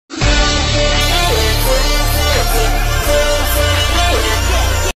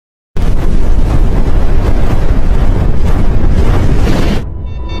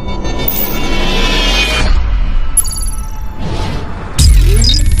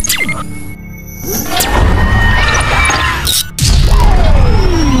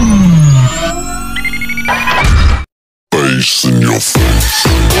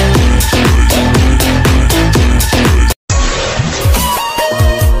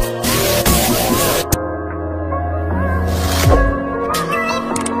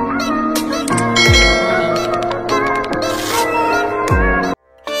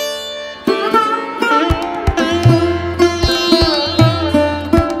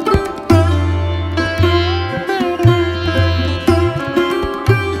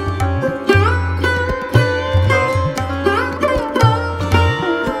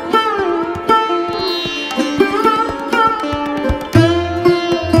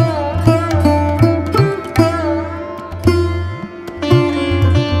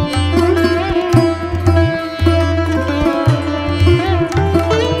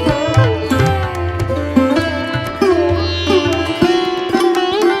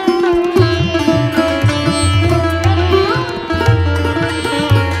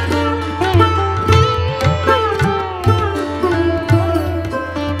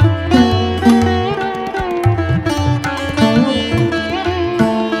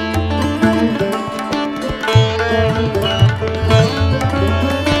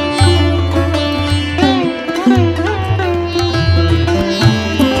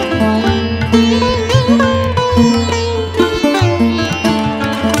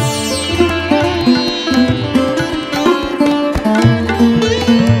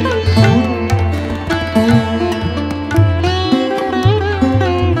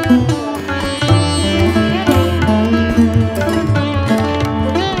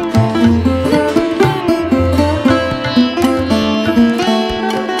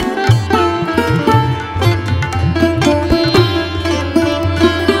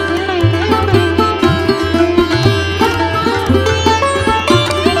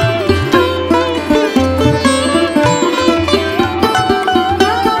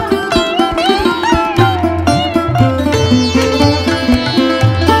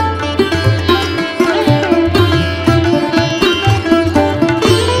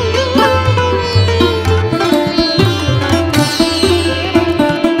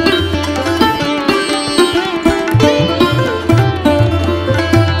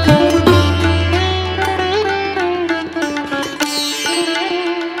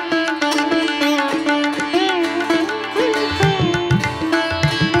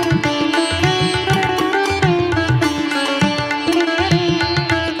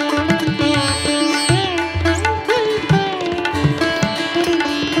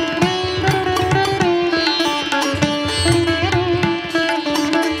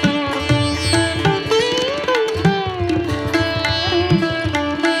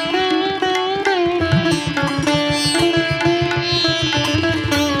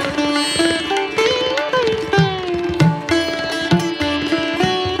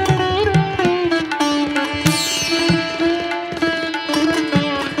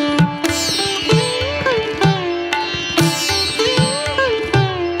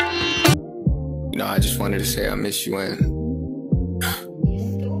No, I just wanted to say I miss you and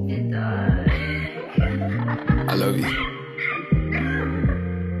I love you.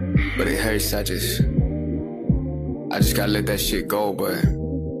 But it hurts, I just gotta let that shit go, but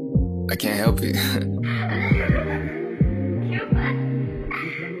I can't help it.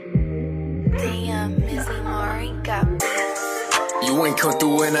 You ain't come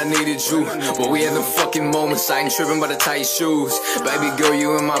through when I needed you, but we had them fucking moments. I ain't tripping by the tight shoes. Baby girl,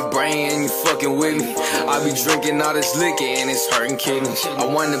 you in my brain and you fucking with me. I be drinking all this liquor and it's hurting kidneys. I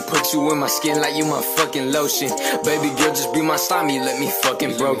wanna put you in my skin like you my fucking lotion. Baby girl, just be my slimy, let me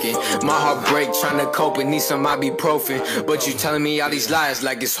fucking broken. My heart break, trying to cope and need some ibuprofen, but you telling me all these lies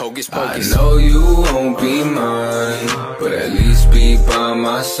like it's hocus pocus. I know you won't be mine, but at least be by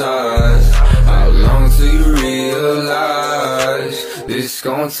my side. How long till you realize this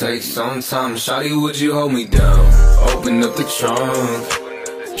gon' take some time? Shawty, would you hold me down? Open up the trunk,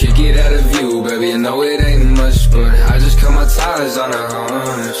 kick it out of view, baby. I know it ain't much, but I just cut my ties on a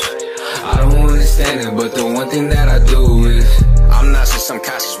hunch. I don't understand it, but the one thing that I do is I'm not just some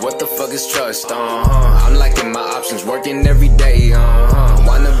cautious, what the fuck is trust? I'm liking my options, working every day.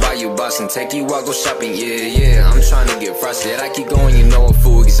 Wanna buy you boss and take you out, go shopping, yeah. I'm trying to get frosted, I keep going, you know I'm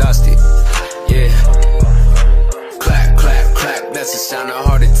full exhausted. Yeah. Clap, clap, clap, that's the sound of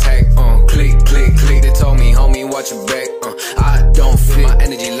heart attack. Click, click, click, they told me, homie, watch your back. I don't fit, my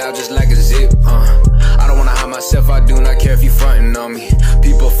energy loud just like a zip. I don't wanna hide myself, I do not care if you frontin' on me.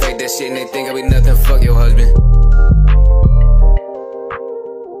 People fake that shit and they think I be nothing, fuck your husband.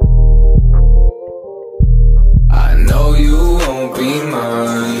 I know you won't be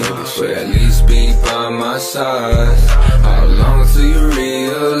mine, but at least be by my side. How long till you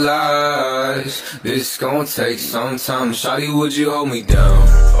realize this gon' take some time? Shawty, would you hold me down?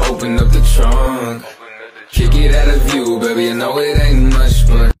 Open up the trunk, kick it out of view, baby. I know it ain't much,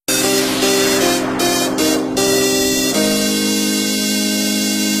 but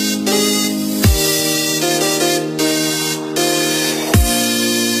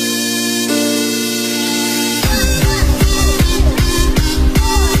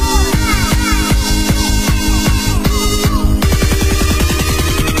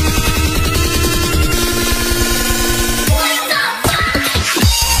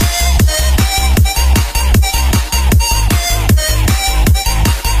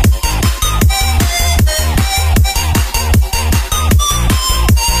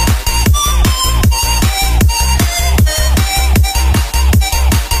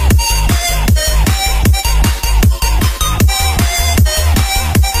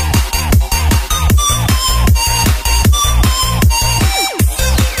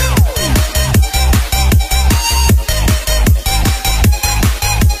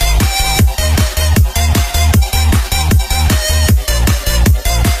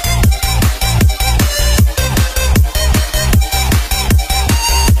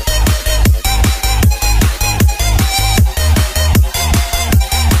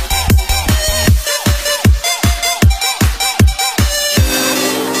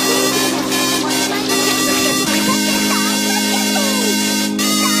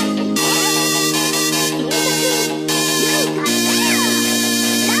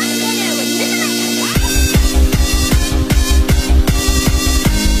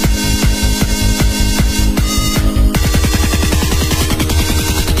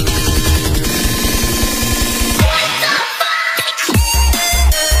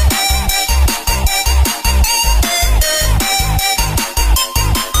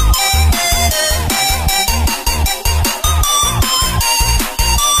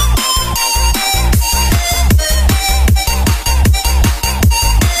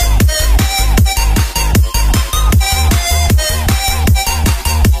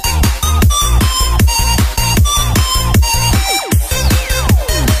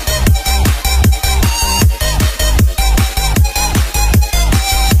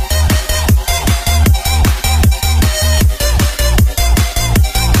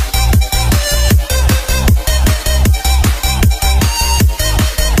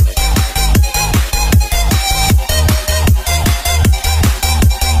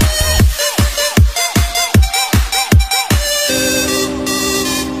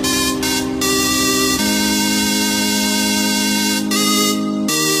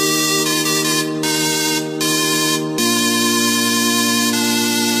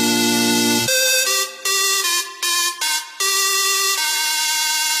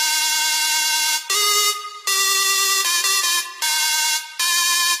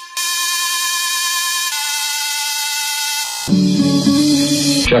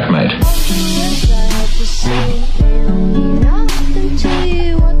Checkmate.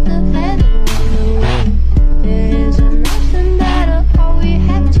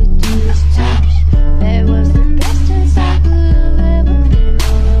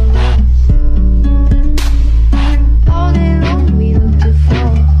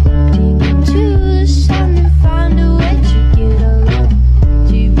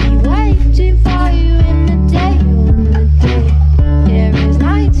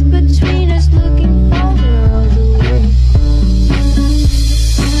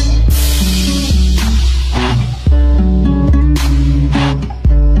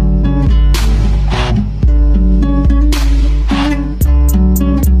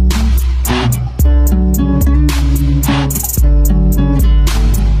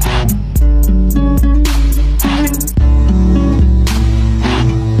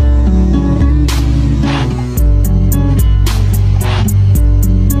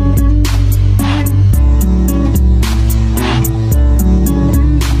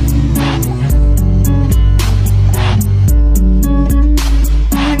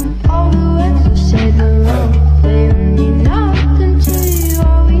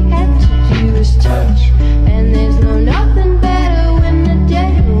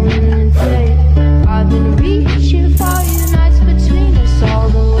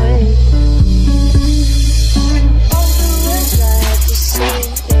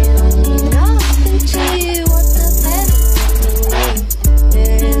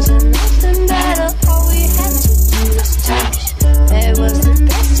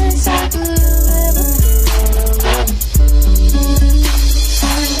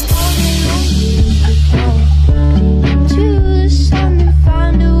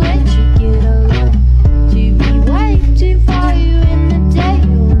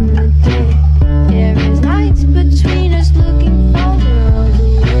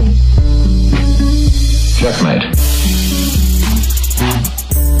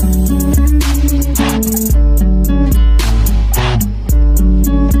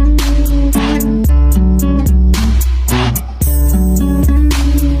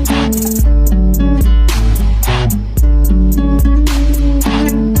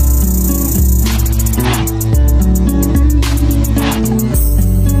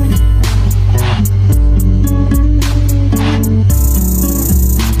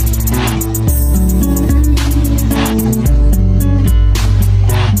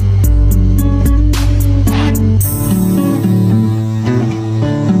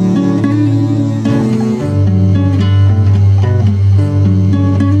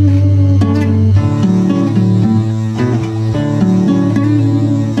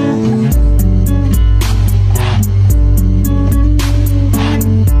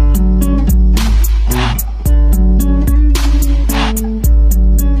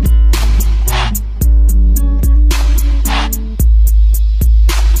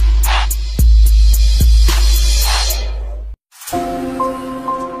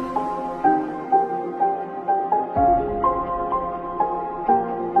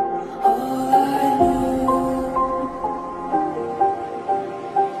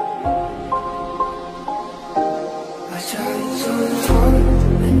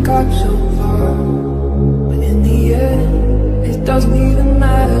 got so far, but in the end, it doesn't even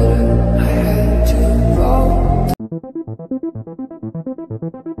matter. I had to fall.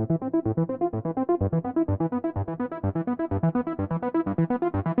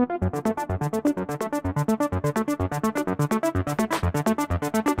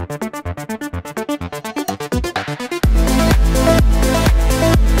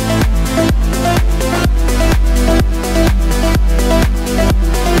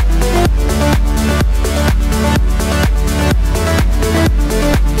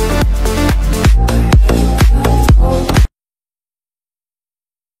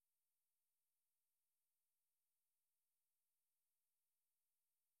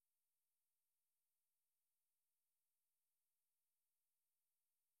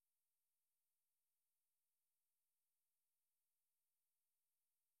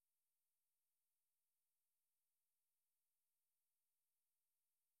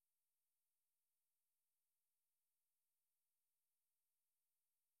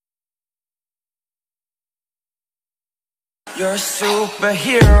 You're a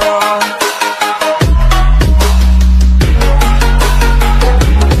superhero.